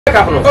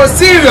Oh,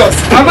 serious.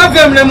 I'm not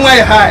them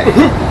high.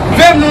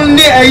 Them no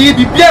need a ye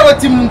be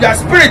what him the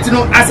spirit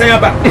no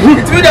asayaba.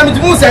 It will them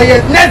to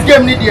say next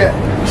game need here.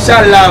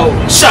 Shallow,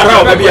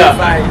 baby.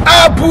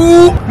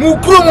 Abu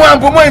Mukrum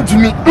and Pomo to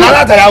me.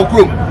 Nalata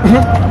Yaukrum.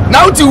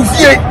 Now to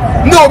fear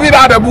no be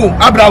Abu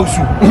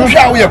Abrausu.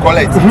 Shall we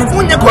collect?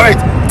 When you correct,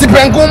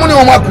 Tipengo money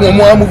on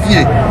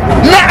Makumufie.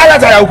 Not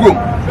Alata Yaukrum.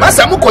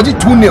 Masamu Koji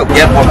 2-0.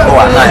 Yeah,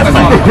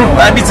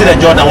 I beat the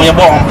Jordan when you're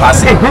born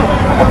passing.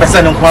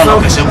 Person in Kwan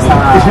occasion.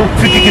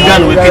 Free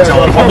down with kitchen.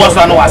 Boss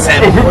one was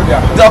said.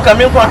 The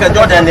coming Quack and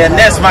Jordan, the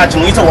next match,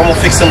 we don't want to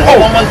fix them. 1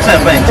 month.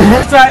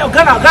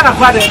 Ghana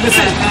father,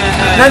 listen.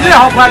 Nigeria,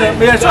 how father,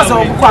 we are just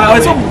on Quack.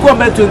 I saw go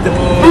back to them.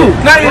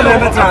 Now you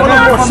never try.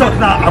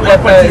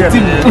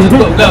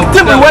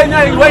 Tim, when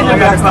you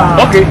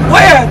okay,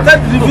 where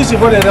that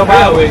division for the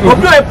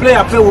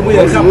player play with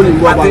me.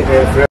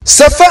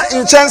 Safa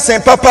in chance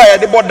and Papa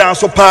the board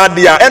dance of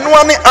Padia and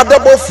one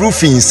adable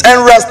roofings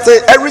and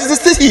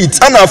resisted heat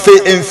and a fe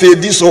and fe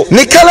diso.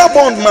 Nicola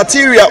bond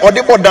material or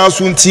the board dance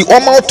until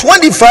almost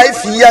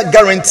 25-year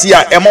guarantee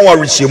a more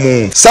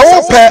richimu. So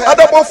pair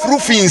adable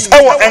roofings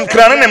our and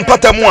Cranan and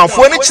Patamua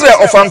for an inch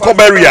of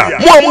Ancoberia.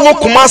 More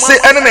Kumase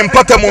and an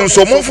Patamun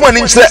so move for an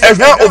inch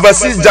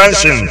overseas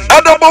junction.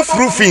 Adable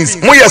roofings,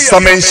 Moya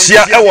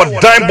Samensia our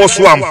dime boss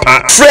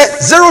wampa. Fred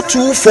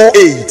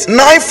 0248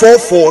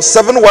 944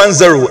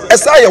 710.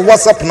 As I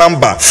WhatsApp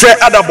number, Fred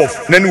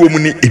Adabov, Nani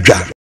Womuni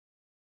Iga.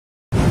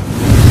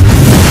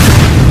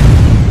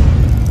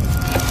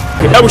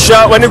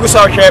 Abusha, when you go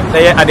out here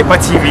at the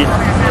TV,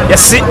 you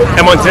see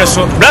a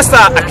Montreso, Blaster,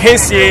 I can't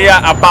see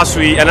a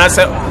Basui, and I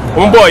said,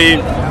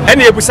 boy,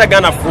 any Abusa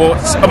Ghana for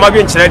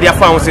Amabian Chile,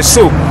 found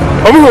so.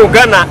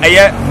 Ghana,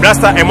 a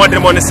Blaster, and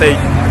modern money say,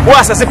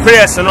 was as a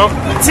prayer, no,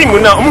 team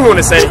will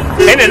now say,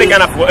 any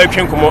Ghana for a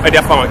Chinkumo at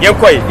their farm, young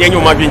quay,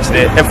 young Mabian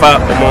Chile, and far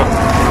more.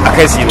 I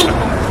can see.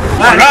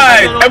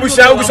 Right, I wish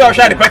I was out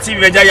the party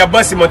with your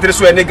bus in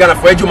Montreso and Ghana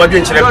for you, my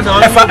drink. If I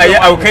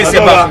can say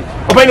about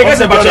opening us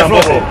about your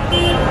floor.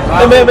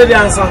 Maybe the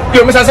answer.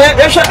 You must say,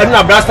 yes, I'm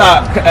not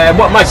Blaster.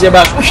 What much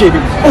about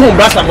Ushabi? Oh,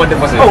 Blaster, what the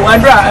was. Oh, I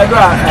draw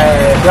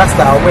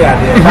Blaster away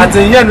there. But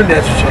in Yan,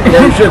 there's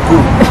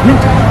cool.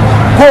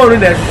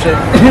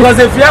 Because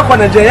if you are going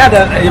to Nigeria,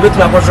 you bet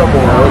my portion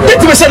more. It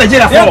was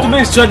Nigeria for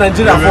me, sure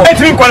Nigeria for. I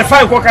think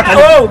qualify for Qatar.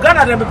 Oh,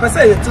 Ghana, they may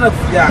say it's not.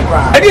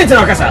 I didn't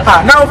know Qatar.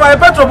 Now, if I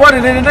petrol born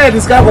in the night,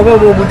 this guy will go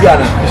to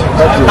Ghana.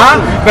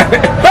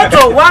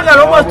 Petrol, one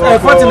almost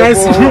 49.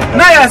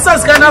 Now, I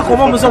saw Ghana come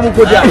home with some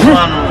good. Now, you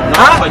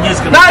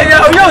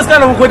was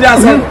going to go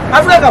there.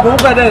 Africa,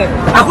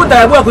 I could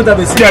have worked with a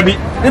baby.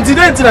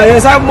 Incident,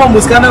 yes, I'm more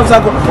Muscana.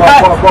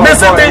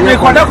 They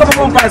conduct a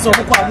price of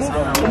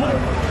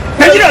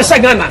Nigeria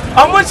Ghana.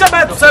 How much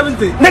about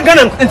 70?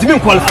 Ghana and to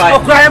qualify. Oh,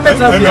 crime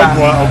better.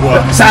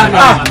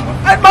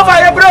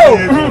 Papa, bro.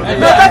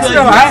 No taxi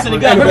never.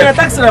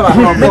 Taxi never.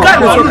 The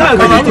car is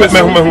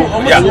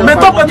okay. Me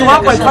top to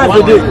 1.5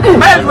 a day.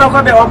 My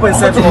welcome be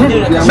 1.7. Me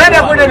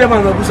dey go dey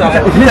man go busa.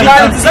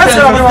 That's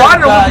why I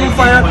want to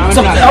fire.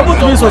 So I want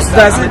to be so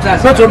serious.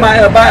 Not to my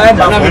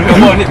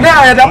now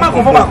I am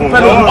go for back.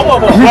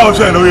 Oh,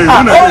 say no. Oh,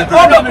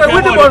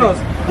 with the bonus.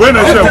 When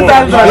I say what?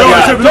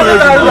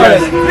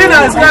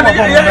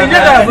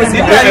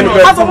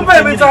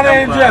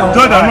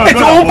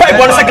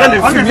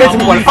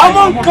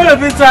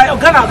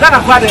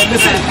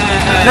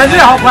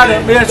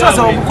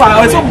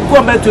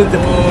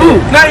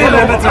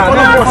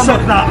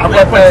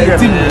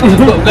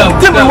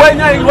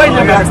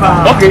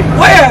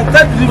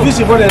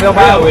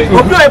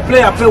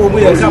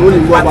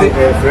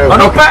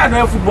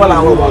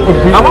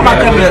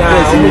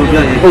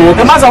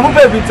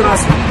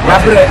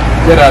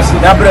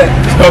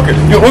 Okay,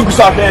 you will go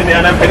out there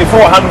and I'm paying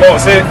for handball.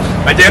 Say,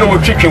 I don't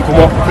want chicken. Come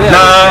on,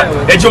 now,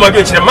 the job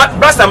against the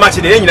Blaster match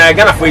in the end. I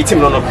got for 18.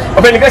 No,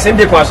 open the gas and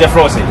they can say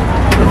Frosty.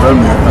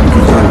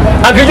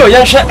 I get your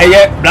young shot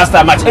a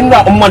Blaster match and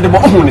not on Monday.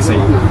 What do you say?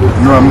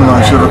 No, I'm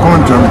not sure.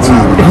 Come to me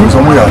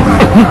somewhere.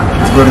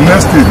 But the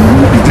next day, you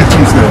did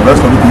things there. That's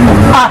what you mean.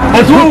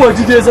 And who was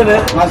it?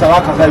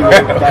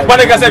 What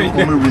I can say? Good.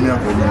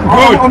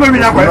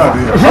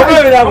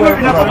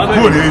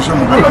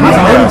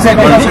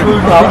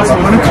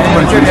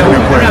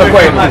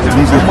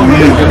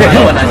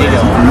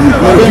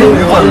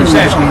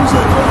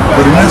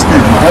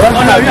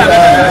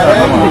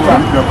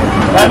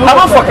 I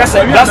want for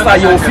Casa Blaster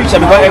your future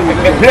because a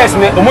place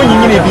among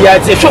you be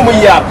at a show me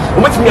here.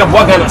 What's me a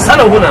Bogana, son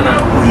of Wunana?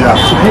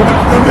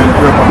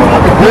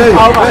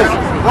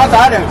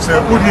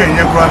 C'est pour dire qu'il y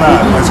a un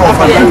c'est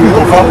enfin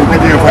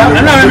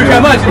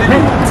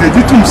c'est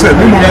dit tout seul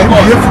nous on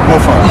est football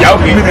fan il y a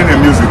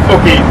music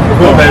okay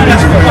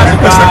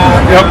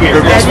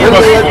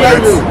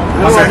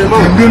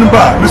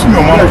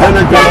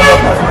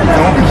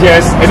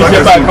yes et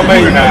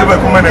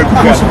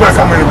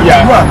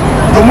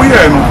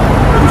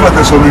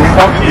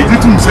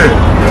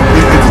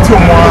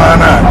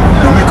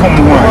come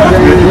on.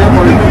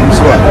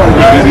 So,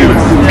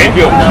 thank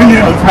you.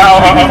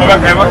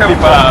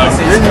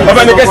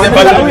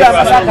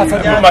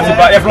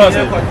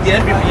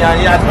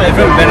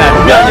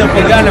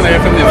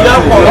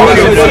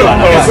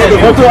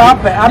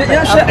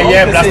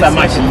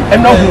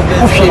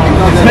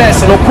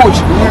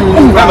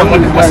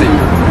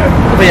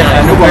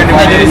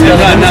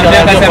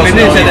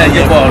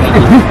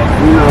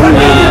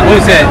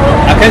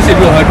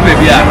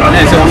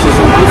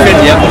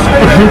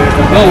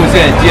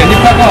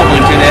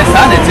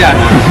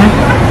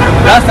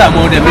 last time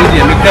on the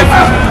media, and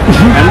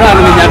now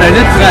we are the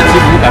next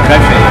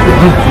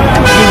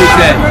you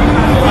said,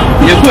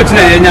 you put to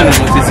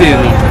say,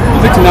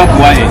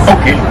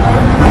 okay.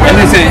 And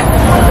they say,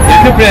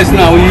 the press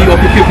now, we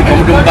people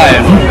come to buy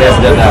it.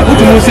 What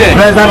do you say?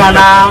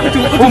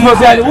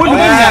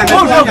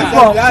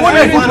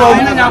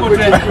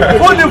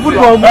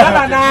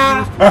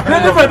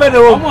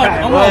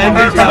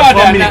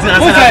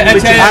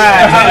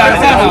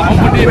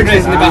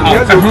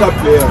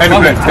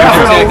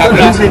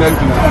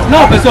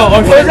 No, but so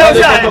on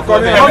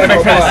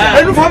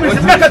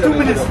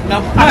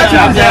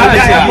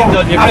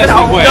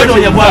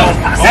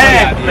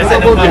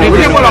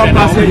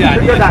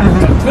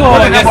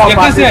you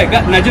can say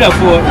Nigeria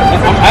for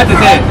I had to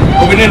say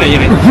Obinna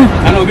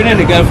and Obinna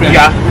girlfriend.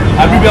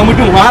 I will be able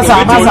to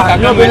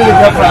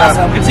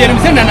it's in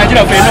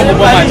Nigeria for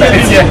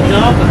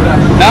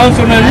now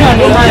so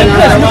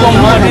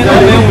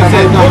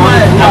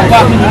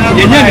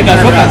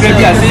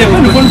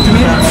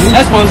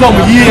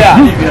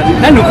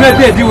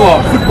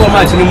football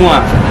match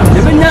anymore.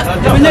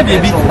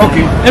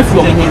 Okay, if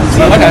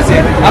what I say,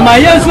 am I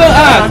yes,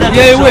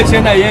 yeah, wait,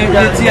 and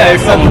I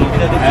from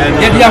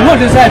yet what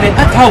decided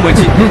at how much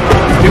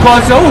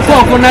because so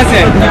for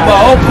say,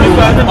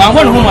 I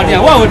want home at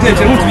what would take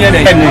to me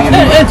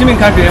and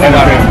country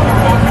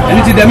and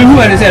it is the who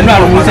and said, no,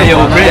 I say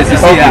your praise is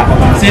here.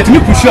 See it,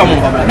 you push your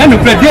move. Then you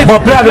play dead,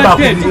 but play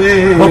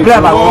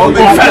about what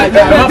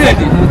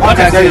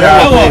I say,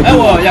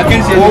 oh, you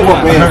can say, you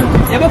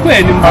have a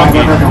queen,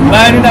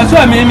 but that's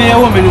why me a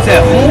woman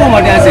say, oh,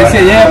 what I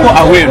say, yeah,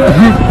 away.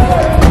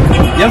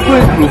 You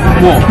put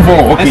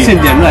more, I send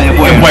them like a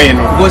boy.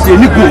 Because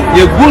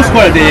you goal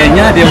scorer there,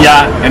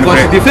 and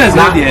because defense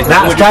not there.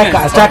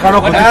 Striker, no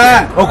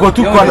go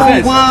to corner.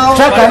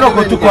 Striker, no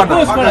go to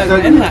corner.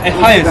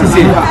 Higher to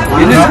say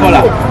in this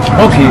corner.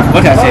 Okay,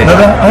 what I say.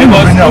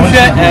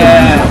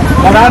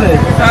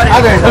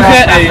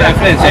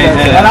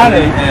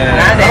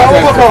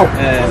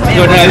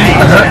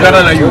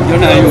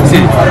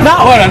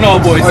 Now, all I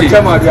know, boys,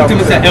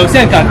 El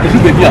Senka,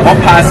 or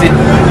pass it.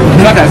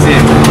 What I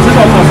say.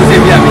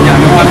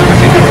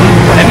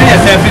 And then a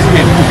selfish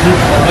man.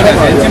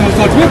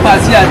 So to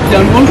pass here,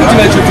 don't want to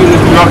let you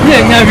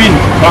win.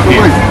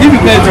 If you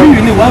play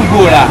only one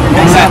goal, you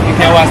can stand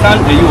you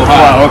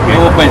have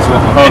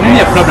and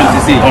then a problem to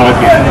see.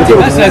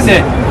 Let's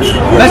say,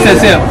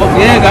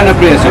 okay, Ghana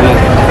players.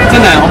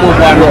 Tonight, I'm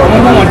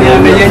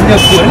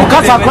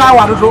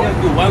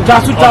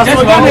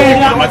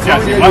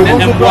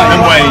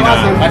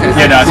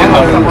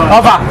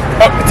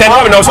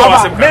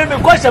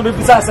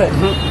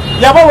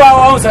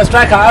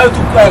striker. I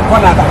to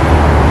corner.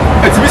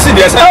 It's missing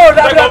the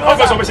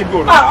offers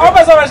goal.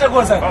 Offers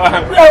goal, sir.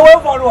 We are well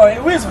for way.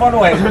 We is for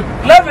way.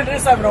 11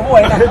 days of the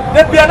way.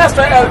 Then be another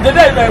striker. The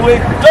day my way.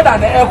 Don't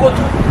an echo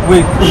to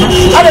wait.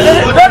 I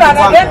don't an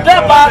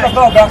then part of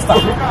the blaster.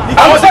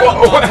 I was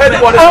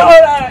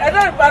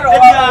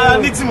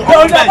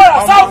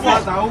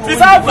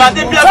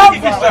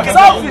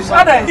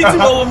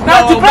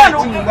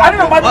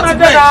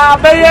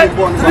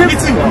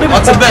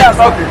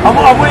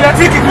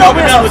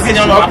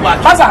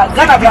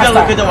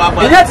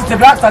the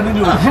blaster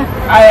didn't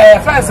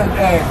I first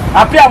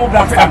appear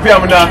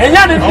and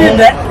you didn't need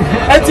that.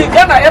 And you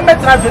can I am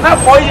not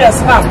 4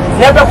 years now.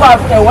 You have a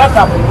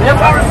welcome. You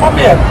have a from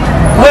here.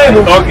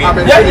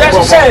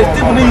 Yes, say,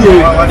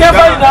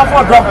 never enough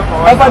for drop.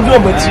 Ever do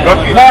it.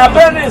 My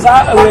appearance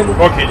are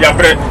okay. Yeah,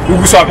 bread. You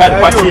saw that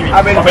party.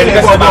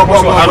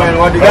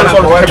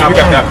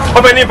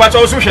 Opening patch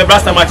also share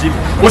blaster match.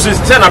 Was it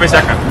send a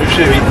second?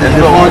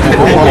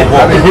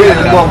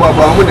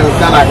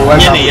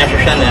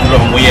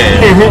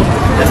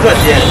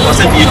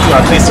 Wasn't you to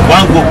at least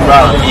one go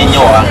round in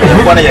your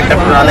one of your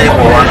capital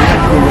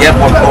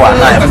airport or a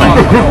knife.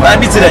 I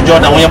beat the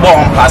Jordan when you're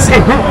born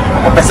passing.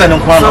 Or person in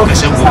one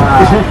occasion.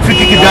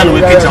 Freaky gun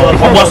with kitchen or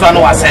what's one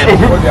was said.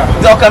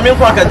 They'll come in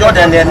for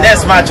Jordan the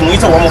next match and we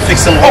don't want to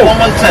fix them. Oh,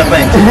 one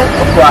clever.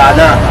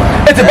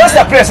 It's the best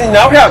press in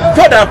now. We have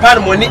Jordan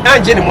Pan money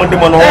and Jenny Monday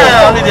Mono.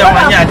 Only the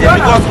money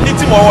because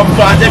it's more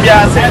than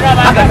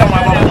I can come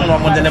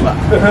on the never.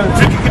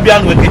 Freaky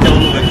gun with kitchen.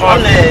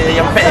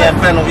 Only your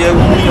pen of your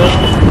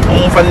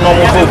for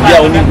normal folk,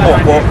 yeah, only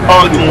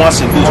all the ones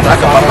who go to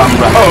Papa.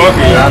 Oh,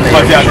 okay.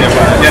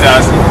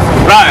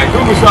 Right,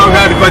 go to our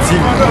head party.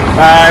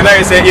 And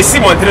I say, you see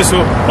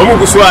Montreso,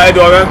 Omugusua,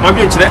 Edora,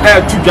 Mambian,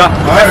 Tuja,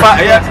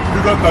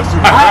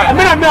 I'm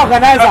an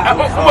organizer.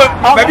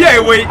 Maybe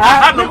I wait.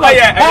 I don't know.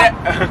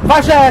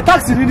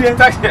 Taxi,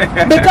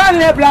 the car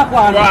here, black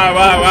one.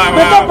 Wow.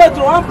 The top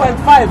to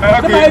 1.5,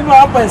 the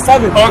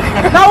 1.7.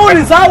 Now what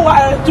is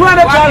our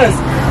 $200?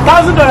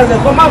 $1,000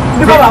 and come up.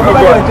 People are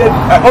going to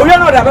oh, you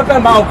know that I'm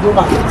a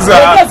Kuma.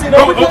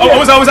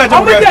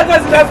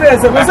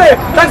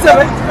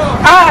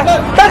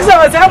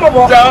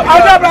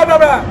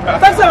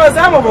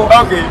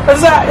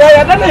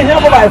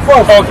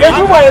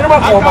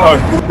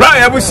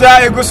 Right, I wish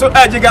I go so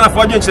agile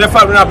for you to the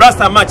family.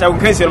 Blaster match, I will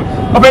cancel.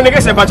 Open the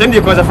case, but I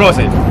need to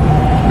flossing.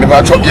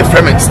 Never talk your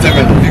friend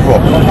Steven before.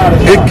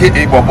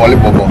 AKA Bobo.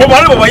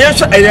 Bobo,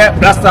 yes, a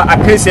blaster, I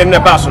can't see in the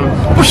bathroom.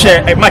 Push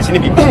a match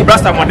in the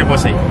blaster, what they will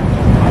say.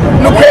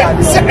 No,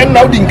 and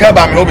now didn't come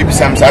back, maybe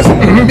some size.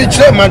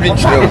 Mitchell, Madrid,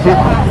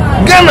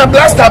 Ghana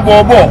blaster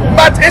Bobo,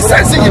 but it's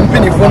a singing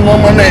penny for no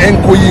money and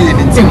Koyi.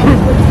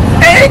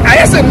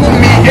 I said, no,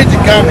 me,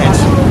 Ghanaians.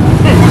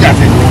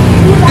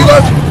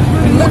 Because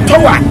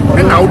Mutoa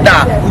and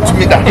Auda, which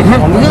me that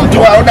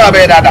Mutoa Auda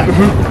Bedada.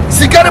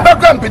 Sikaraba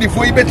company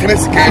for you better and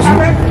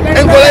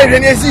go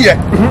here.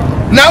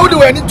 Now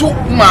do I need to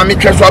Mammy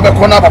Traswaba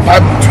Kona Papa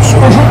to so.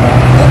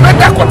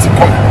 Better what it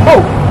come.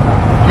 Oh,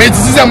 Made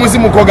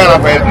Muslim Kogana,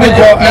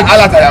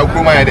 Alata,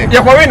 Kuma,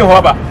 Yakorino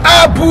Haba.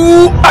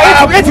 Abu, I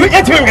have it.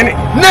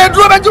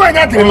 Nedro, but you are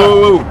not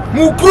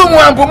Mukrum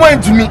one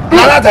point to me,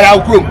 Alata,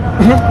 Alcrum.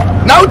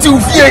 Now to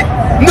fear.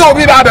 No,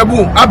 we have a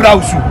boom,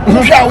 Abrausu.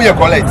 Who shall we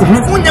collect?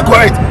 When you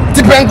correct,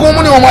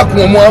 Tipengomo,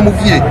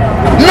 Movie.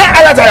 Not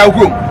Alata,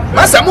 Alcrum.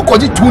 Masa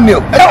mukoji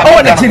 2-0.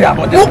 Nigeria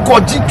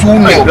mukoji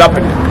 2-0.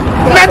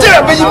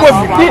 Nigeria be yimu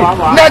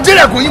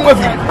Nigeria ko yimu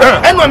afi.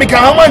 Eno mi kan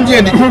hawan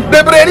je ni.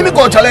 Bebre ni mi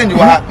ko challenge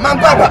wa. Man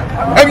papa.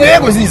 Ebi ye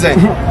go see say.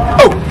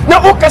 Oh, na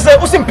o kase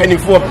o sim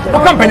penifo. O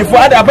kan penifo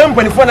ada aban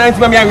penifo na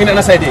ntima mi anwina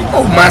na side.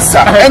 Oh massa.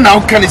 And now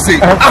can say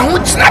ahu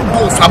chira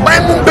boss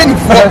aban mu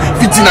penifo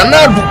fitina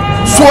na du.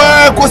 So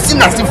ko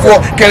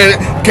sinasifo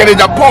kere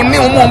Japan ni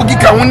omo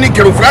gika honi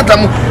kere frata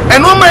mu.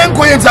 Eno ma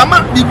enko ye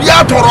zama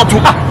bibia toroto.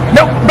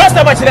 No,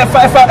 blaster match na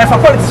fa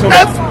politics.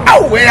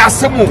 Oh, we are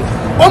some.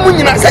 Omu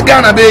nyina se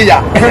Ghana be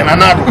ya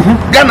nanado.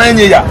 Ghana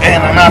enye ya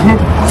nanado.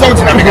 So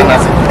tina me Ghana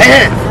se.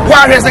 Kwa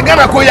hwe se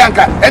Ghana ko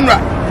yanka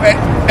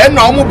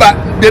enra omu ba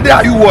dede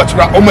ayu watch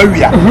ra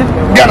omawia.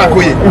 Ghana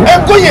ko ye.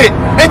 Enkoye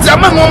enti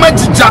ama no ma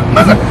jija.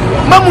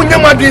 Mamu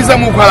nyama dinza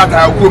mu kwala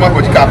ka ko ma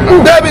ko jika.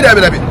 Dabi.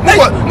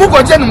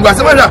 Muko je nungwa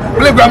se ma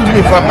playground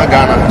ni fa ma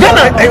Ghana.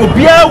 Ghana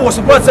obia wo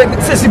support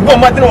se si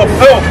bomb matino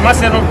of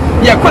mase no.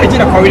 Ya quality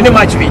na kwa ni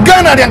match wi.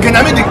 Ghana de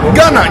nyame di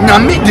Ghana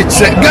nyame di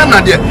che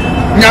Ghana de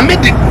nyame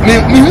di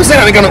me hu say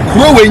na Ghana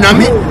crowway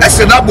nyame e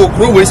se da bo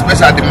crowway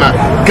special de ma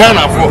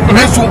Ghana for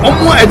so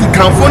omo edi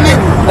kanfo ni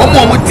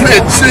omo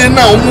tre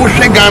na omo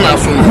hwe Ghana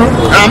so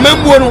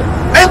amambo no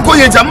enko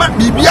ye jama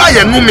bibia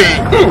ye no me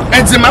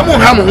enti ma mo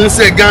ha mo hu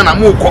say Ghana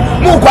mo kọ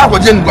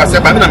akọje ngwa se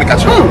ba me na me ka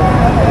che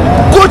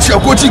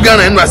coach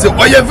Ghana and say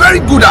oh you very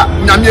good at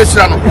nyame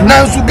ehira no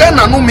na nso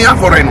Ghana no me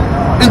afore no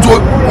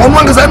nto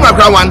omo ngasa no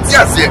akra wanti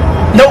ase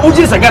na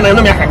uji sa Ghana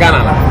no me aka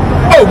Ghana la.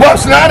 Oh,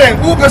 boss, now then,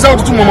 who goes out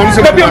to Momo?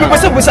 Because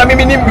we say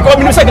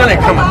Ghana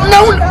come.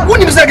 Now, when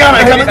you say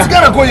Ghana, it's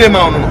Ghana Koye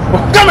Mound.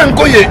 Ghana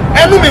Koye,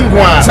 and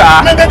Numinqua.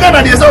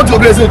 Ghana is out to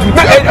Brazil.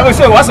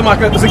 So, what's the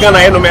market to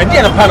Ghana? I know, and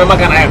Panama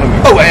Ghana.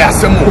 Oh, I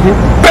asked some more.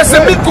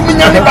 President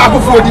Kumini back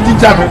before the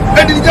Dijana,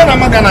 and the Ghana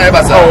Magana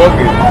ever said, oh,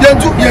 okay.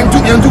 Young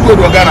to go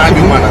to Ghana,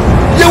 you wanna.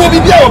 You will be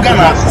there,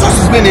 Ghana, so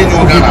suspend in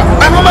Ghana.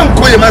 I'm a man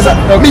Koye Maza,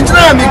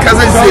 Mitra, because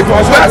I say,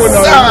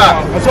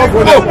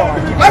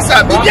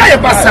 Massa, be a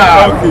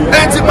passa.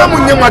 And Mamu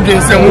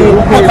Yamadin say,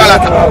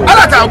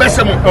 Alata,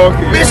 Bessamo,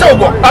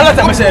 Bishobo,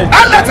 Alata,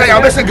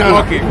 Alata, Bessagan,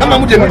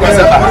 Amamu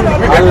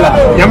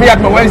Yami at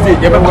my Wednesday,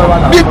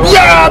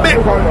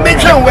 make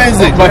sure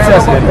Wednesday.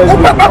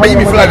 Papa,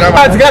 me flag.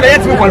 I've got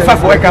 8.5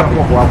 for wake up.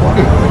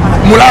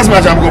 Mulas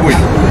Majam go away.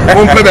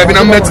 Won't play back in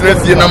a met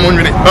in a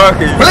money.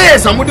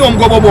 Players, I'm going to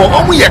go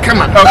over. We are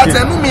coming. That's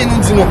a new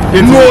meaning to know.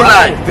 No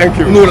lie. Thank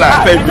you. No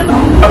lie. Thank you.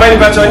 How many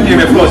batches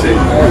give a floss?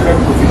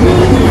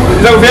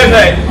 So,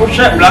 push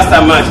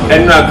blaster match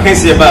and now can't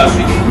see about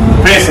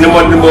place no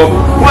more.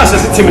 What's the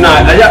team now?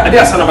 I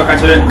did son of a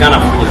country Ghana.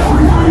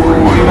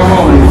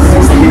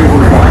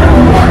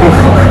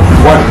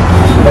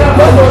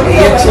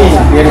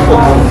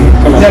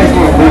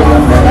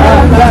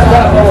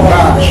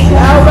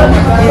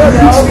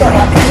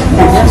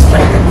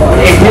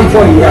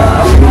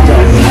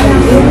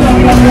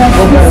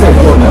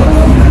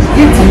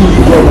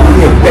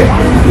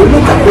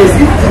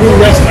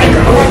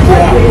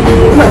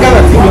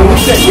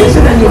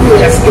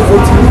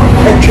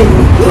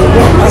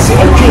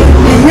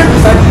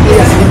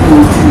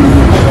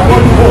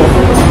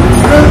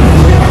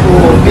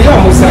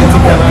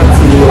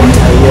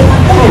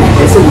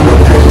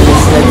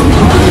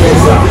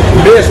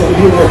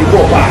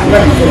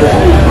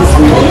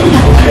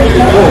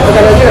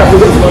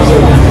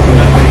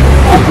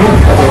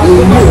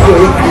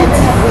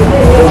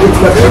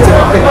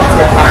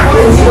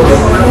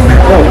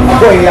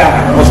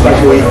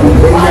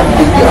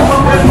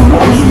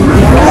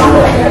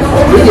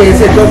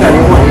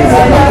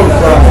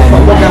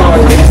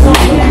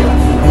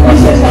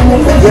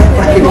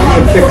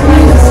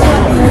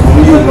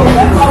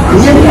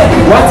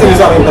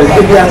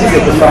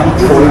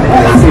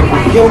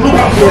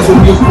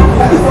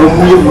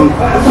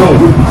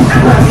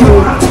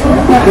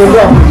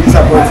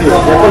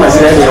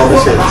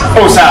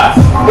 Oh, sir.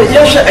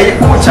 Yes, a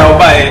coach I'll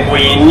buy a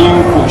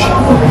new coach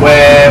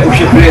where we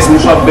should place in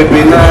shop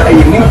baby now a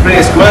new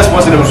place. Mass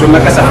was in the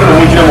Macassa.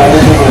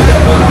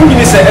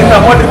 You said, and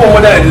I'm what the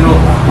woman I do.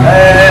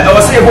 I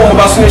was saying, home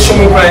about show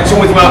me right to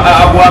with my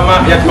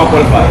Abuama yet not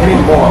qualified.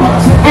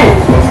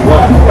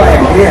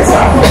 Yes,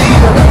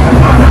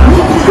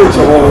 coach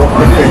of all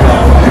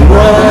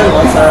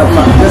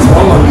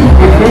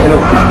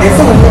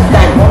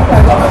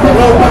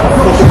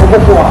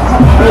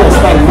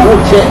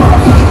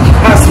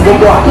as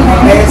Boboa,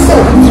 and so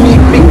to me,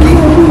 Pinky,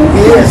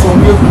 yes,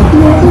 on you.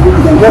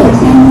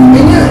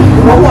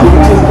 What want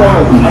to go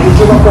on? I will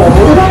give up all.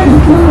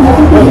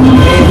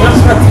 And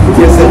that's not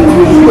yes, and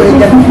you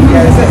again,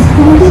 yes,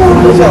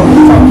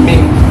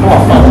 me. Oh,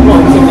 Father,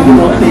 no, it's only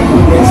one thing,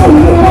 and so we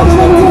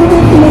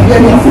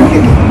are not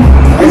forgetting.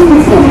 As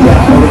before, we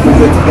are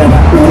represented together.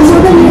 It's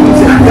what you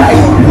say, die.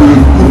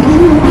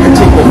 And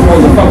take off all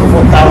the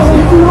 4,000.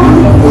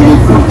 Or you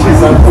could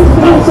choose and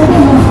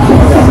 4,000.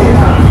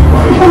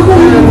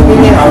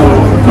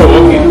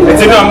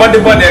 It's a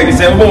mother body, it's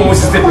a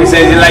almost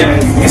 60%. Like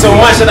it's a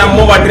much that I'm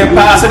more than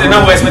pass and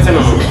now we're spending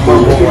on.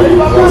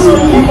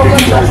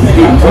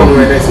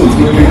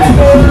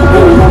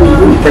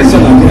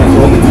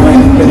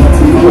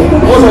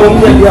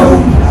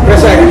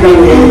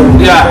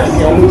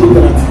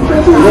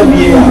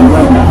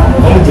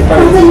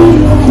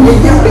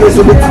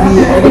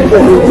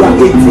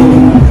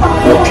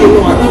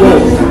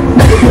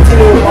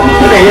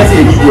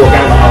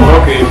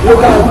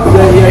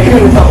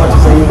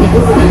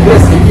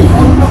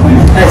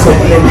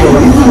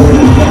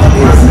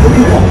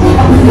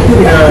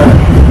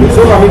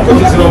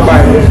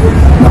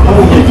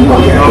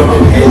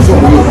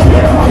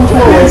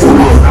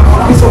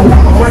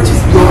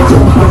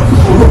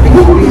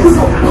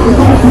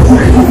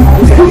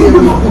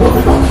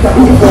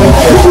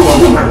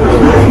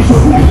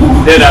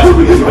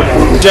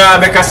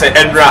 Because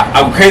Edra, I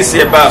can't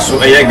see about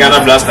so a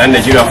Ghana blaster and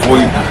Nigeria for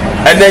you.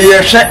 And then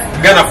you check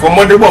Ghana for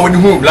Monday with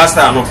whom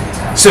blaster.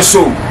 So,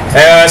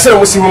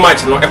 we see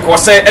much. Of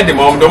course, at the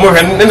moment, don't know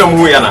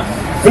we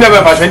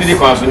never pass any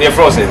difference near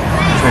frozen.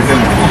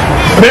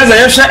 There's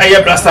a share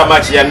a blaster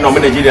match and no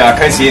Nigeria, I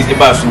can't see the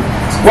basu.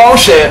 Well,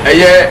 share a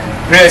year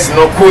press,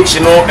 no coach,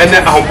 and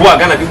then I'm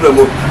going to do the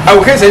move. I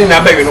will say,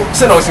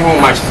 send us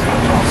much.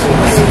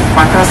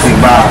 Fantastic,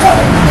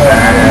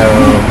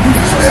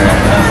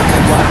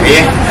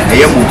 I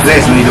am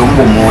place with the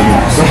morning.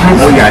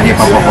 Oh, yeah,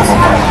 papa.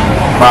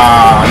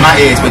 Now,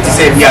 I expect to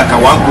say, yeah,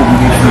 one could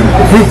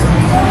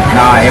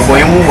now, a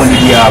boy on the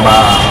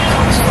Yaba.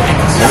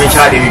 Let me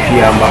try it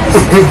here.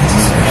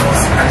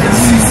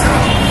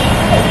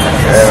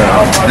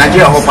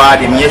 Nigeria hope I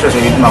didn't yet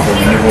say it.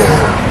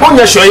 Oh,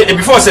 yes,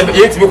 before 7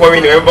 8 before we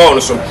never born.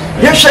 So,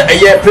 yes, a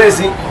year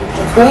placing.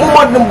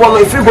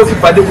 If you go to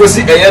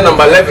Padicosi, a year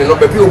number 11, no,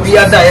 but we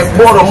are there,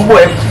 born on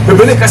boy, the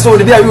Benicas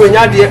over there, you and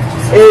Yadia,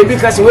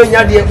 because when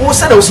Yadia, who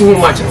said I was so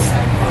much.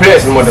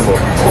 Praise the mother.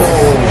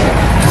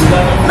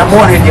 Na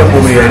morning dia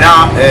come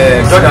na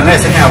Jordan na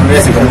say have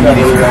blessing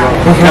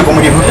na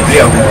come dey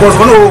player because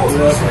no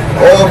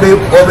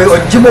obe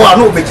jibo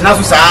anu be tina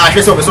so sa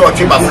hwe so be so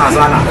otwe ba na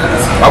sana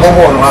babo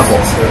bo no akọ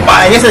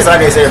ba yes say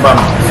dey say ba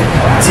no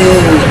ti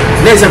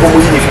dey say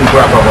come dey film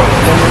kura babo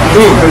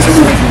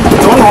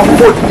so no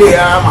go dey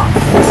ama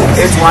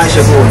it's one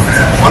shego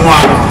ono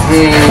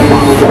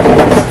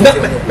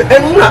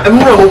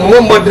emuna mo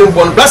modern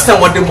born last time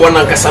modern born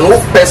na kasa no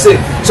person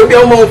so be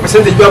mo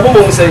percentage ba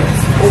mo say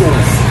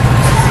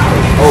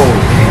oh,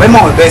 my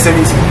mom is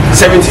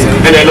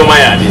 17, and I know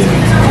my idea.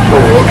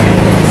 Oh, okay.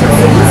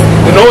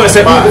 You know, I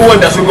said, who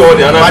want us to go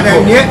there? But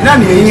then,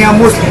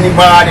 mostly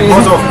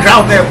because of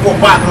crowd there, for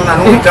back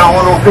on and down.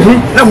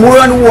 No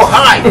more than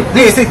high.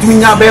 They say to me,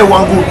 now, bear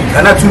one good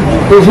and not two.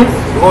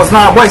 Because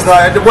now,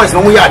 the boys know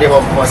we are there.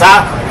 Because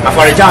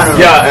for a channel,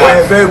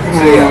 yeah, very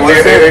good.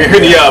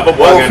 Yeah,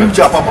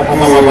 future,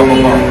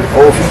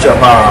 oh, future,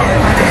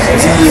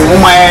 see,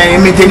 my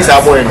meetings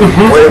are very good.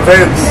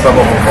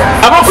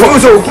 About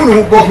so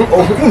good,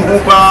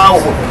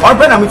 or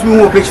better, which we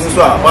will pitch and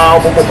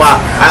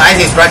I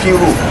say, striking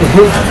rule.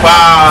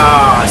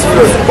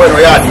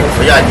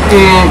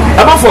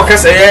 About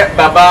focus a year,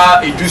 Baba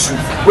Idusu,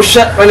 who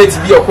shut on it to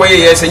be a quiet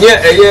years and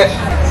yet a year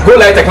go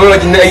like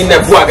technology in the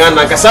Buagan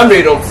and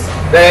Cassandra.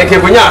 The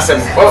Kebunyas and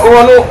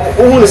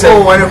who is a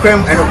crime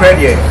and a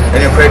credit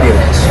and a credit.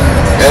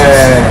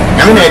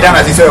 I mean, I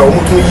done as you say, 2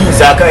 years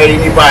I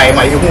can't buy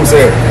my you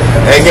say,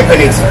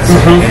 Japanese.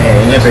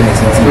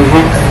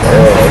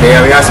 They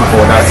are asking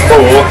for that.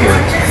 Oh, okay.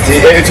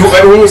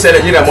 Who said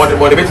that you know what the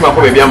bit of my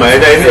baby? I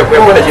never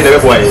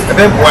boy.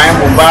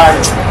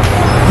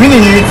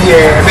 winning you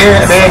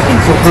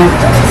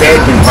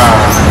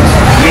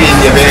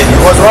the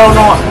begging was all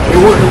no, you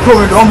would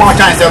prove it all more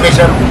time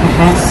salvation.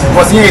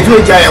 Was here to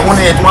a giant one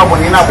year to one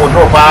in up or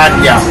drop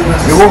party.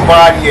 You won't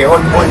party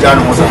on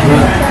John was a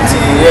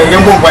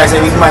young boy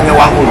saying it's my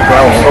one good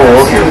crowd.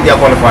 Oh, okay, they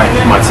are qualified.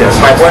 My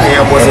 1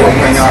 year was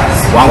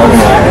one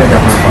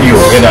you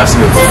and us.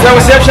 There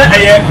was such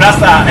a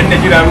blaster and the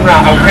Iran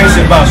of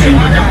Crazy Bassy.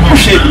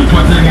 Shady.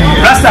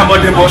 Blaster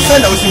more than was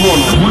sent out to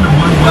one.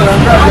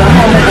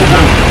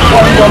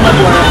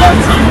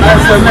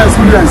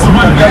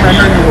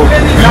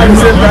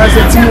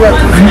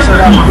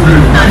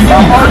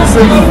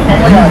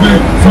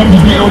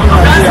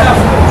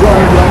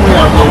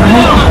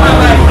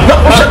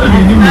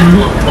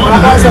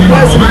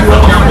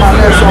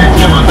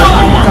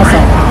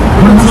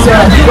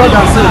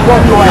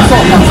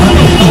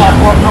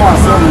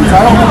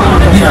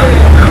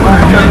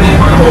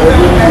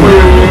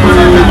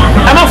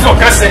 I'm not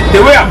focusing the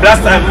way I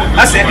blast time.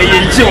 I said,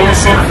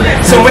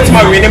 so much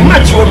my winning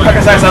match will pack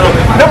aside.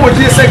 No more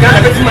you say,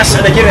 I bet you must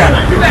have a get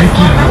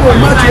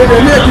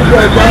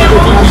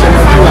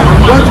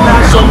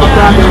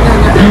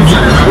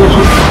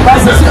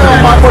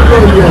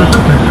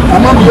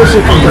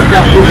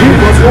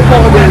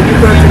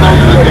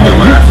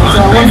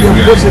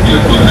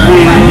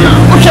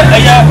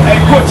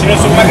coach,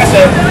 so like I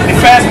said, the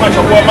first match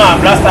of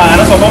Obama, last time, and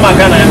that's Obama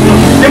Ghana.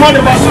 The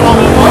money was so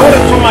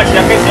much,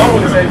 I guess you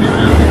always say,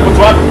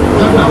 what?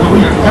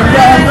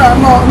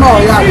 No,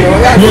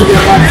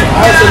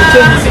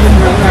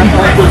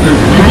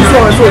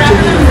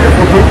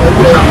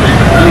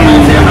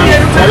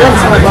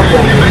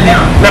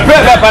 the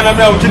prayer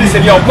Panama, which is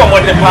your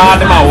common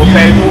part of our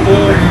pay.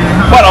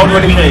 What are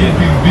you saying?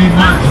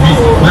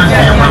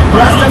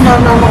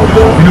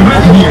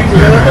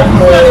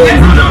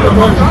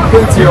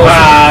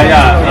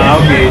 Yeah,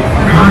 okay.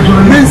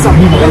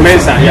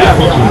 Mensa, yeah.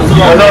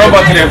 No, no,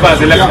 about the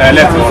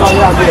left.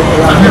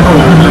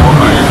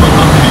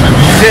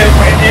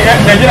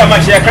 Nigeria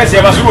match here, because you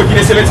have to go to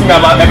the 17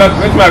 about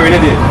my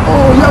rented.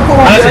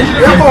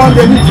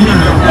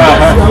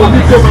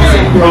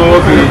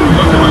 Okay.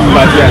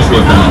 But yes,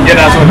 yeah,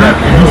 that's what that.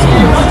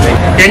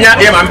 Kenya,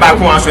 I'm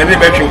back once when they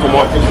bet you come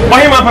on.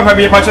 Why am I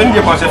be a person?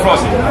 You're possible.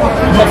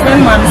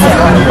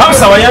 I'm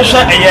sorry, I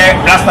shot a year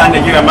last time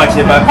Nigeria match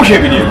here, but push a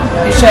video.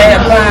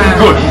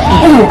 Good.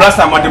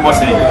 Last time, what the boss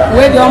say?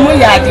 Where the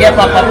Omoya, dear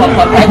Papa,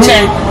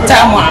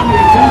 Tama,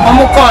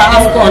 Omoko,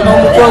 Afcon,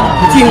 Omoko,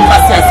 Team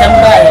Passes, and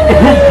by.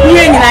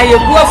 Here, I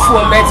go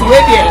for Betty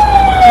Radio.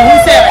 Who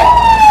said,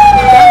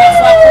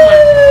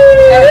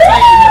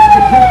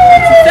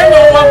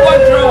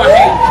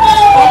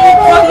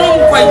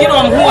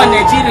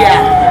 Nigeria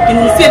in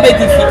defeat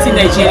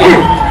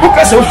Nigeria.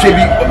 Because of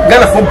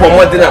Ghana football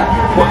more than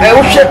I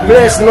will share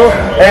place no.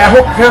 I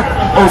hope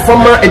on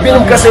former a bit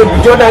of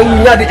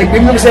Jordan Yard, a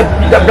bit of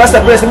the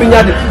Blaster Press. Would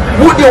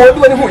you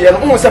do anything? You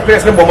almost a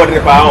press number more than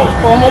a pound.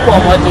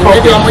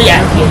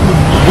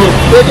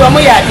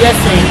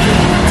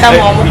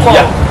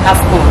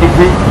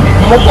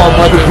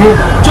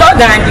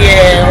 Jordan,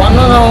 dear, one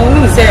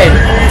no said.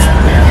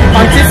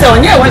 Until so,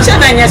 yeah, one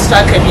shall I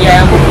struck a dear.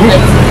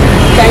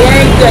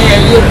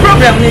 Your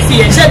problem is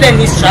here,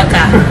 Shaden is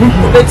tracker.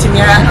 It's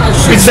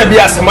a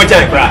bias and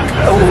Moja crack.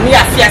 Oh, we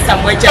are fierce and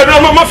Moja.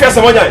 No, more fierce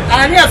and Moja.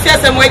 And you are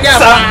fierce and Moja.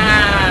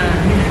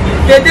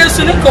 They do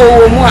soon go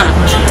more.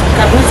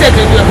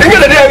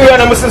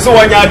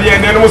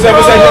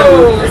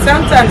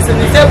 Sometimes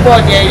it's a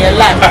boy, you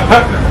lack.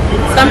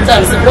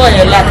 Sometimes the boy,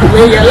 you lack,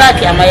 where you lack,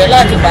 I'm a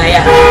lucky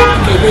buyer.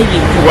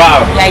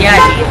 Wow.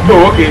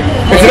 Okay.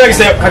 It's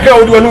like I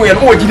can't do a new and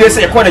what did they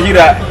say?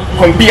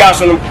 Compare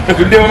so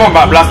the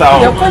blaster.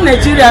 The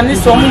Nigeria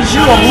is so much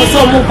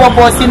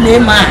bossy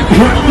name man.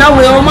 Now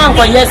we all man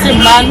for yes,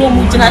 man, no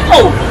mutina.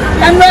 Oh,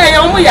 and I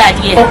am we are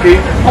here. Okay,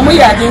 we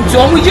are in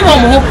John, we don't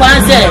know who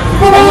fancy.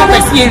 I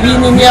see a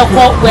winning near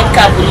Port West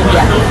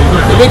California.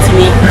 Let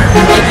me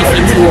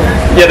defeat you.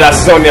 Yeah, that's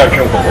so near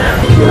Trump.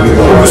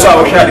 So I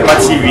will share the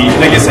TV.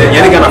 Like I said,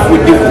 you're going to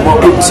put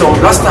the so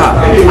blaster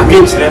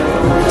against them.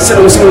 So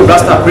we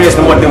blaster praise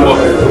no more than more.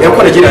 You're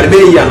going to get a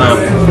very young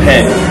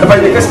head.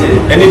 But the question,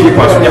 any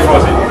people are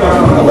frozen.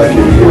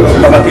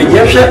 But the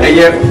Yasha, a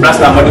year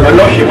blaster, but the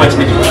Lord, she wants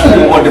me to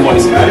more the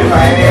money. In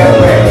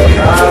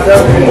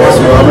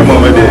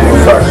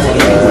fact,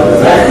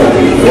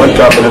 one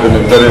couple of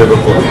them very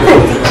important.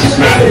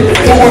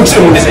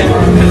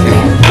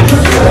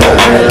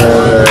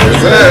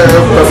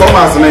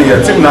 Performance in a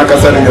team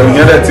Nakasa,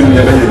 you other team,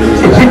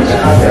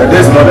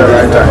 this is not the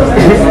right time.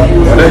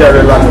 When they are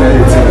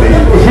relaxing,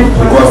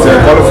 because they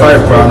qualify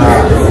for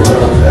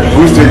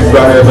boost is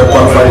very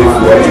qualified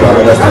for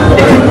another standard.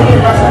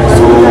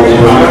 So,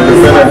 the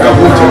defender can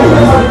put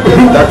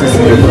that is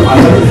it.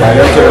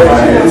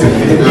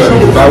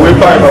 But we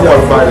buy a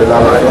qualified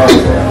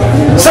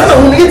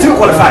Sometimes we need to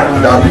qualify.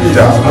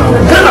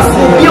 Ghana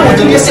for me, what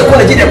you say, what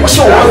I did, I was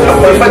so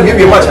qualified, give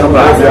you much.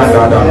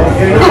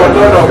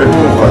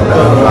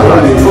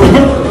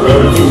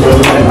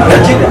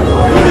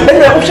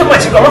 option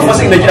much come for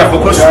saying Nigeria for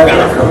cross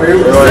Ghana.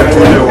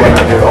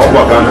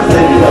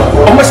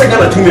 Almost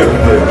Ghana 2 million.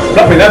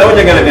 That means that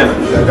only Ghana.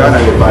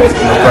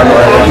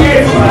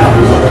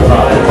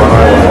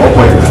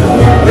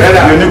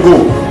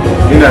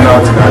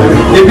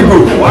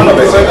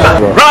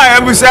 Right,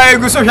 I'm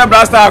saying go social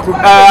blaster.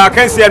 I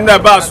can see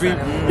another boss.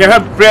 You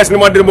have press no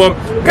more than one.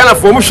 Ghana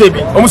for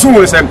Mushebi. Almost who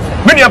was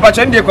many of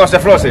the across the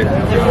floor.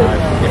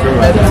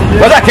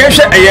 But I can't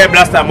share a year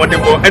blaster more than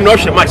one and not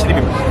share much.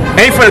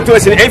 Any for the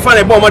tours and any for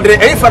the bomb,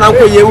 any for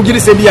Uncle you give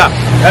the Sebia.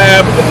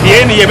 The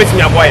end year between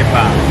your wife.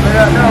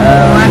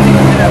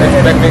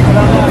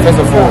 First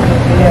of all,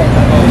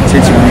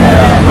 teach me.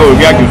 Oh,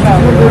 we are good.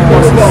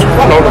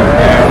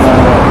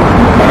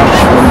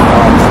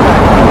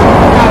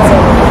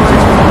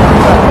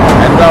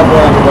 And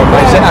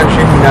I said I'm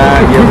shooting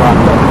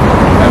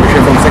I'm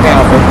from second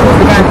half.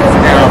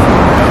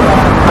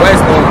 Where's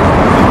the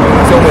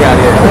somewhere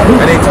there?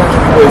 And they teach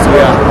people is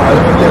where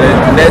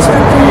less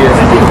than 2 years.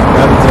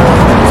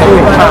 So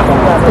we can't.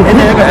 And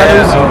then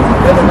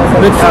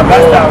let's have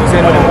that. We say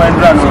no one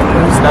run.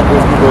 That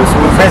was because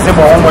we face the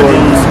ball.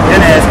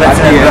 Then expect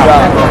to get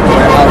out.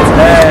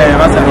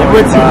 What's the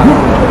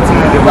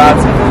but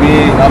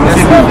we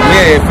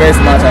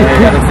first match I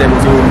had them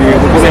to me.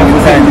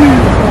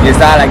 Yes,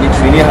 I like it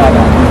training hard.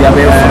 We are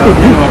very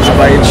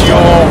but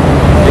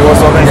it was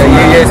over the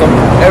years of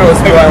errors.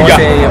 I was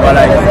saying, but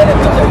like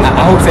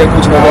I hope say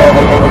coach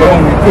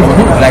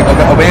like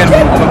obey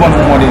one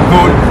more than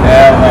good.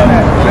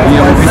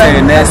 You know, we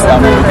say next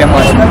American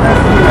match.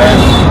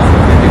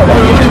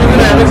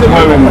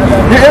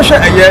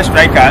 A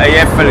striker,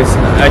 a Felix,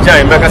 a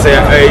giant, because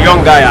a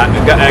young guy,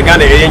 a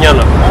Ghana, a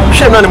young.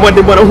 Shame on what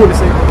they want to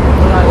say.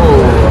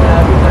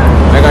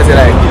 Like I said,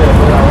 like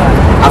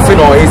I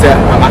feel he's a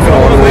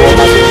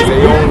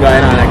young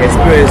guy and like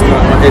experience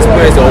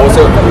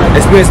also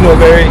experience no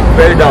very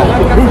down.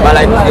 But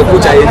like a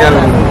coach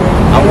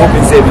I'm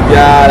hoping say we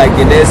are like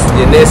the next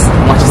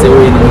matches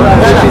away in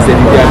say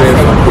we are very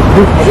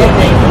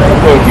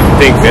okay,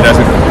 thank you. That's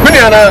it. When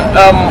you are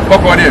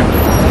what there?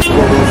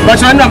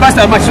 But you know best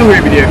match no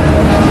way there.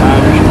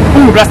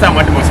 Who last time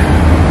what was it?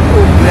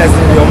 Let's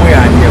see your way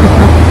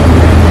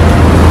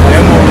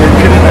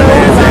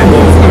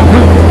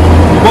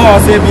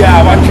boss say we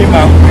are watching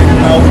now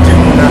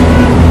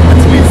at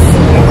least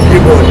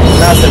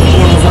that's a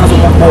bonus as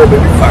a ball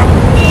baby farm.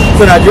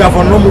 So that you have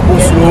a normal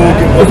boss slow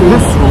game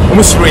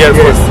almost slow yes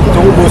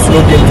don't go slow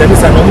game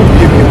tennis and normal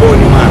game in ball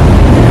man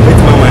with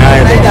my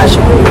eye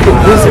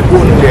this a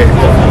bone there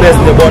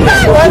there's the ball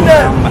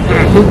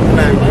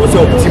and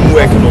also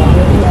teamwork no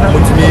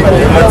with me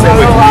matter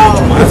work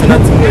as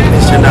not teamwork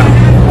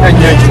and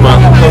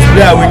because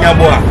player when you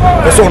boy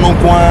so no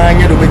kwan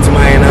you do with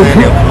my na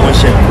one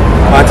share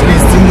but at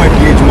least teamwork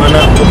here to man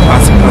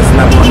pass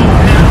na one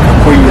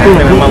ko yi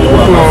na man go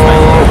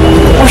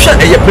o sha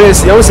e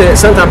press you say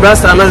Santa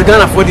Blaster na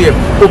Ghana for there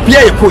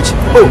opia your coach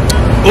oh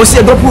o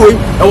say do boy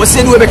o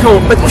say do we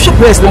become but o sha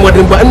press no more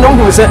than but no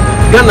go say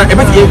Ghana e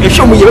bet e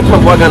show me you bet ma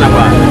go Ghana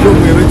ba show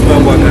me you bet ma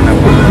go Ghana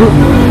ba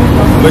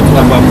bet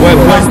ma ba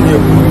boys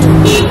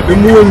ni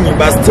mu ni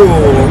basto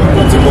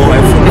mo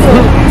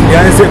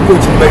yeah say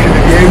coach but you be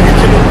any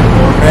kilo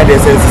and they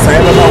say say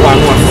na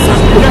one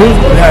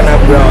yeah na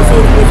bro so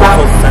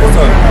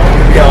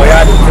yeah o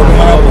ya so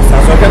ma o sa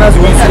so kana so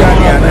si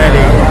ya na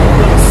le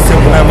se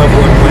kuna ma bo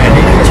no e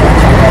dey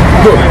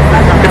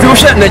it will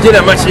shut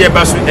Nigeria match here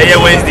basu e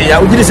Wednesday ya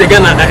ujiri se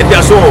Ghana e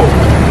dia so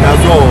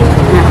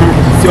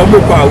si o mo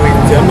kwa we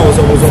ti na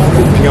so mo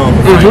ko pion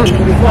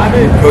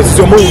because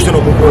si o mo so no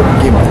ko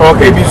game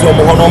okay bi so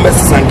mo no me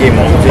san game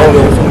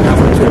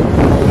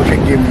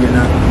game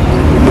na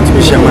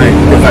motivation mind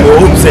I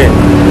hope say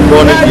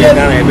don't be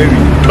Ghana baby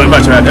but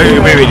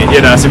baby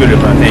yeah that's very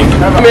thank you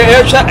I mean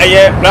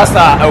e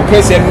blaster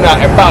okay say na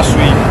e pass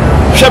we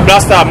she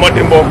blaster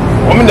modern ball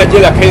o me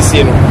Nigeria can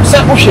see no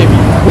say o she bi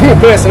who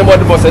players na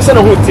modern ball say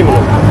na who team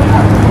no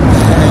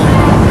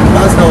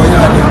blaster o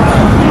ya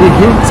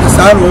say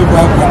say no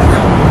go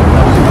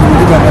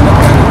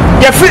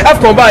yeah free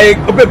afcon ba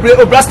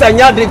o blaster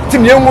nya the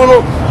team ye nwo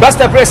no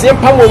blaster press ye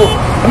pam wo no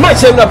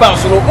match na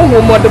bounce no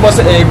who modern ball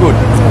say good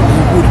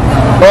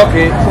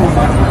okay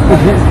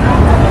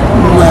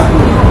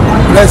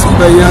let's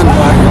be young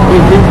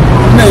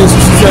na yesu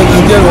sise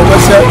Nigeria o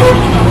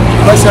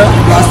basa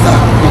blaster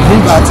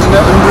but na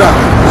ndra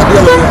ade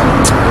o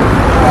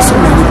ya so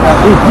many pa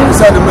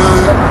said ma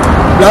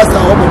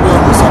blaster o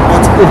bobo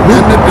support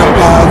and the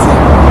party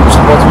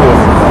support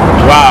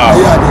wow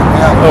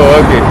oh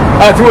okay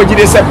ati wo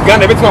jide se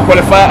Ghana betima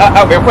qualify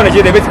e ko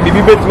Nigeria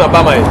betima betima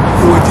ba mai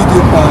wo jide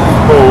pa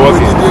oh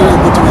okay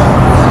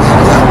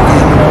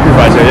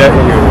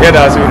yeah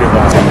that's really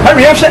fast I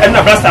mean have and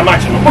blaster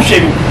match no push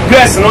you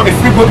press no if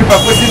people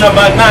push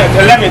number 9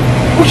 11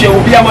 push you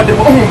be among the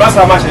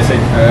blaster match say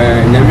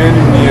nyame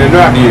ni no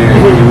ade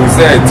you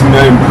say team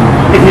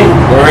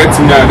or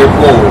team na the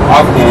ball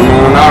after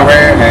no na we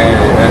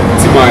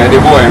team the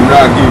ball and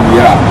na give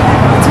ya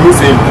team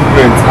say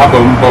improvement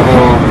happen but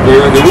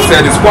they will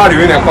say the squad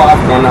we na call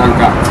after na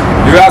anka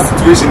you have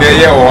situation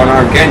here or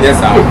on Kenya,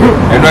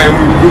 and I am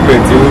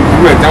improvement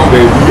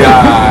baby,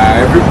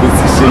 every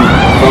position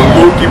from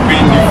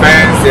goalkeeping,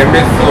 defense, and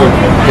method.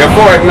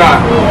 Therefore,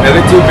 now a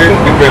little bit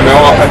different.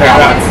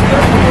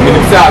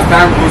 As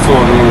time goes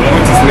on,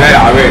 which is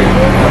now away,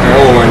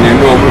 and you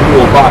know,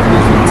 more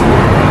partners.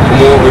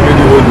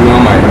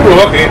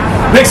 Okay.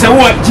 Next, I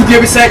want to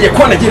say your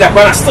quantity that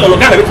one still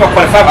look at it for 5.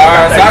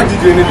 I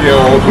did it here,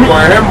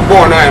 I am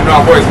born, I am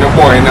not boys in the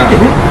boy now.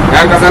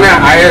 And because I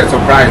am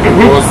surprised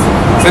because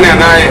Senna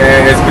and I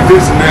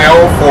expectation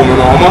all form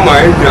and all Mama,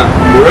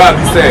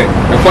 Murabi said,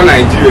 upon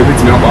Nigeria,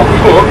 everything about it.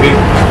 Okay,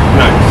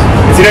 nice.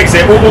 It's next,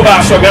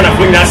 Shogana,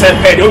 when I said,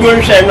 hey, don't go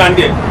and share one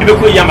day. You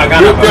look at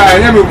Yamagana.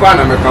 I never found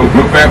a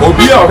compare, or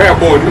be our hair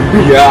board.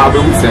 Yeah, I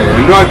will say,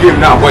 and not give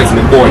now boys in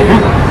the boy.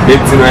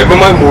 It's in a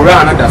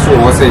Murana, that's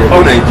what I say,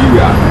 oh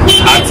Nigeria.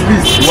 At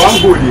least one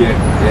goal here.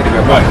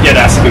 Yeah,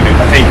 that's good.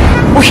 Thank you.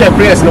 Push a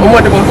prayers, no more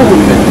than one goal.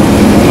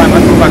 My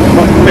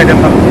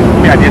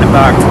did a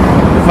back.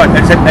 Fun,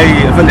 I said,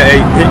 from the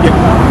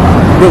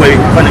way,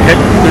 from the head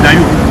to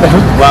you.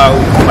 Wow,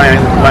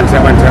 once I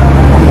went to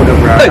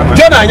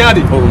John, I had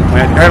it.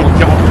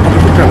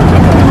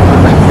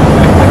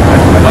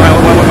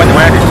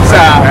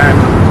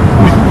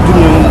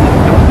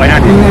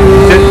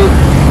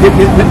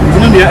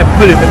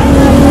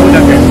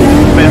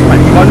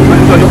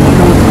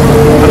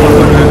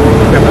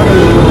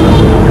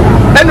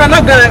 And we're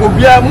not going to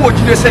be a more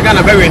to the second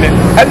of very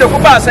and the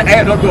Kupas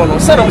air or don't know,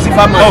 son of the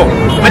farmer. Oh,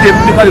 but the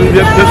people will be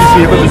able to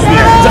see about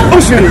the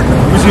ocean.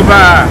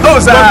 Oh,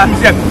 sir,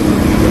 okay,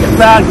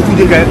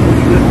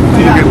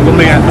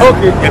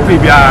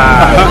 I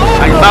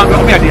found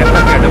no idea.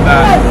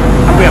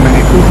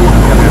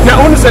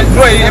 Now, only said,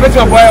 boy, every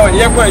boy, or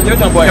you're going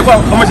to boy.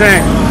 How much?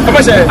 How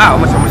much? How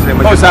much?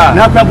 Oh, sir,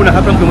 now probably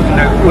happen to the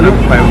bed.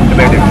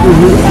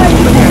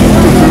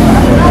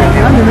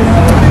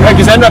 I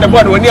guess I'm not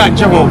about when you're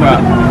Jehovah.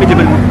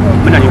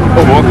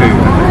 Oh, okay.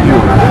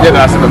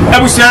 I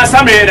was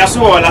Sammy, that's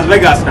all Las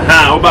Vegas.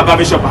 How Baba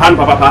Bishop Han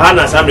Papa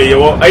Hana Sammy,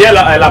 a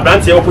yellow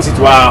branch opposite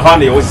to our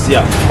honey was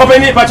here.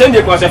 Open it,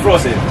 Pachandi was a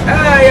frozen.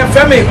 I am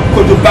family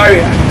could do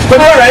barrier.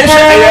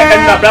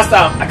 And the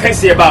blaster, I can't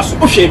see about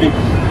shaving.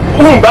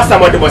 Blaster,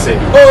 what was it?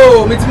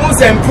 Oh, it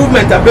means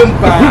improvement. It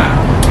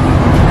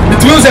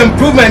means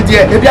improvement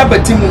here. If you have a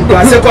team,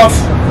 I said off.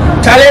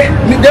 Charlie,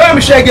 the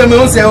Michelle Game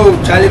will say, oh,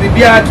 Charlie,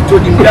 be out to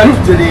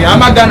the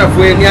Amagana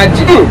for any I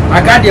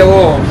got the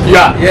war.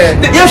 Yeah, yes,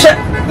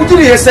 you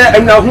say,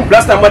 and now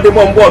last time what they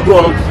want more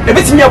drawn. If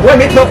it's me, a boy,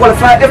 make no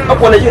qualify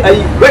upon a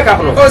wake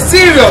up. Oh,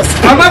 serious.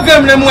 I'm a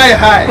them way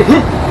high.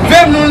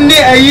 Them no near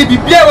a ye be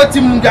able to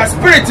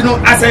spirit no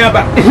as I am.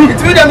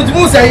 It's with them to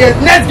move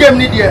next game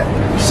need here.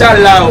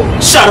 Shut out,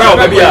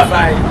 baby.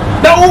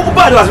 Now,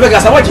 bad Las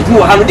Vegas, I watch it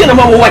more. I didn't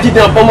know what you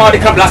did from all the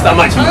cup last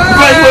match.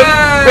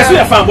 Because we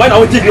are found when I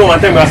would take you one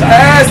time.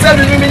 Said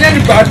we may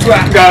need to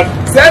God.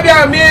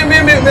 Sabia, me,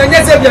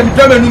 yes, I'm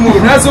coming to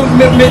move. Now, so,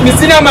 Miss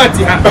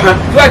Cinnamati,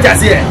 what I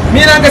say,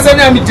 me and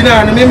Cassandra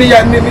Mitina, maybe a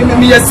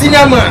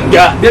senior man.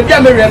 Yeah, the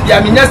Yammer,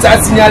 Yaminas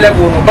at senior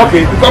level.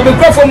 Okay, because the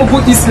platform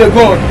put this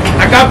legon.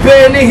 I can't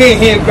pay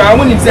any I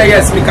wouldn't say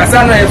yes, because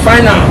I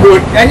find out.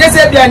 Good. And yes,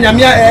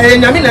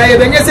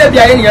 Yamina, and yes,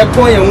 any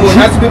point and won't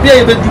have to be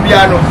able to be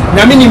ano.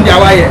 Naminim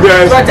Yawaya.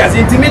 What as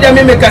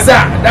intimidate me,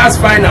 Casa.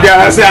 That's fine.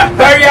 Yes,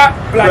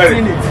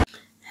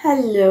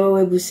 hello,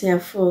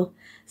 Ebusiafo.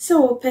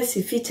 So,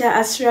 Pacifita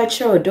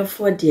Asracha or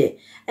Dofo dear,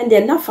 and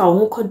they're not for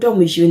who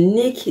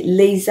unique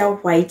laser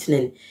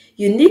whitening.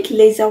 Unique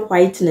laser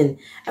whitening.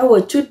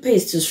 Our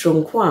toothpaste to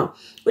strong qua.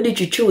 What did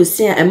you choose?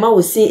 Say, and ma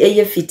was saying a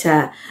year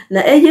fita.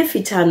 Na a year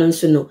fita non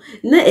sono.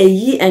 Na a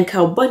ye and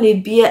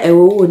carbonate beer a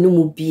wo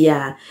no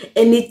beer.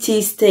 Any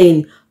tea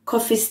stain,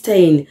 coffee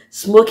stain,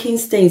 smoking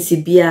stain,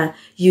 beer.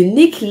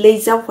 Unique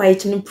laser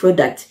whitening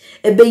product.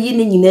 Ebe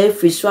yini nyina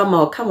free swama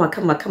or kama.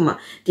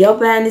 The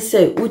other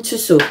say, utu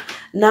so.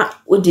 Na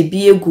odi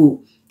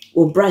biegu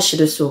o brush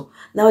the so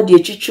now the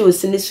chicho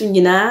sinisu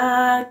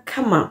nyina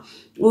kama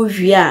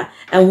uwia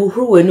and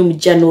wuhuru wenum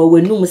jano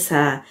wenum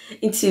sa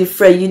into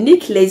for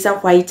unique laser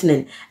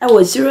whitening I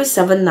was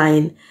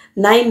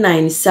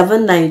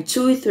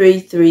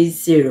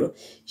 07999792330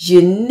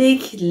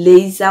 unique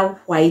laser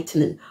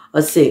whitening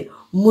or say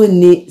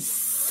muni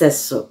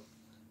seso.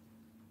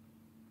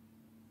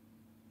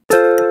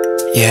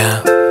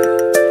 Yeah,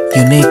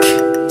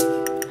 unique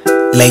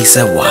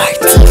laser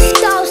whitening.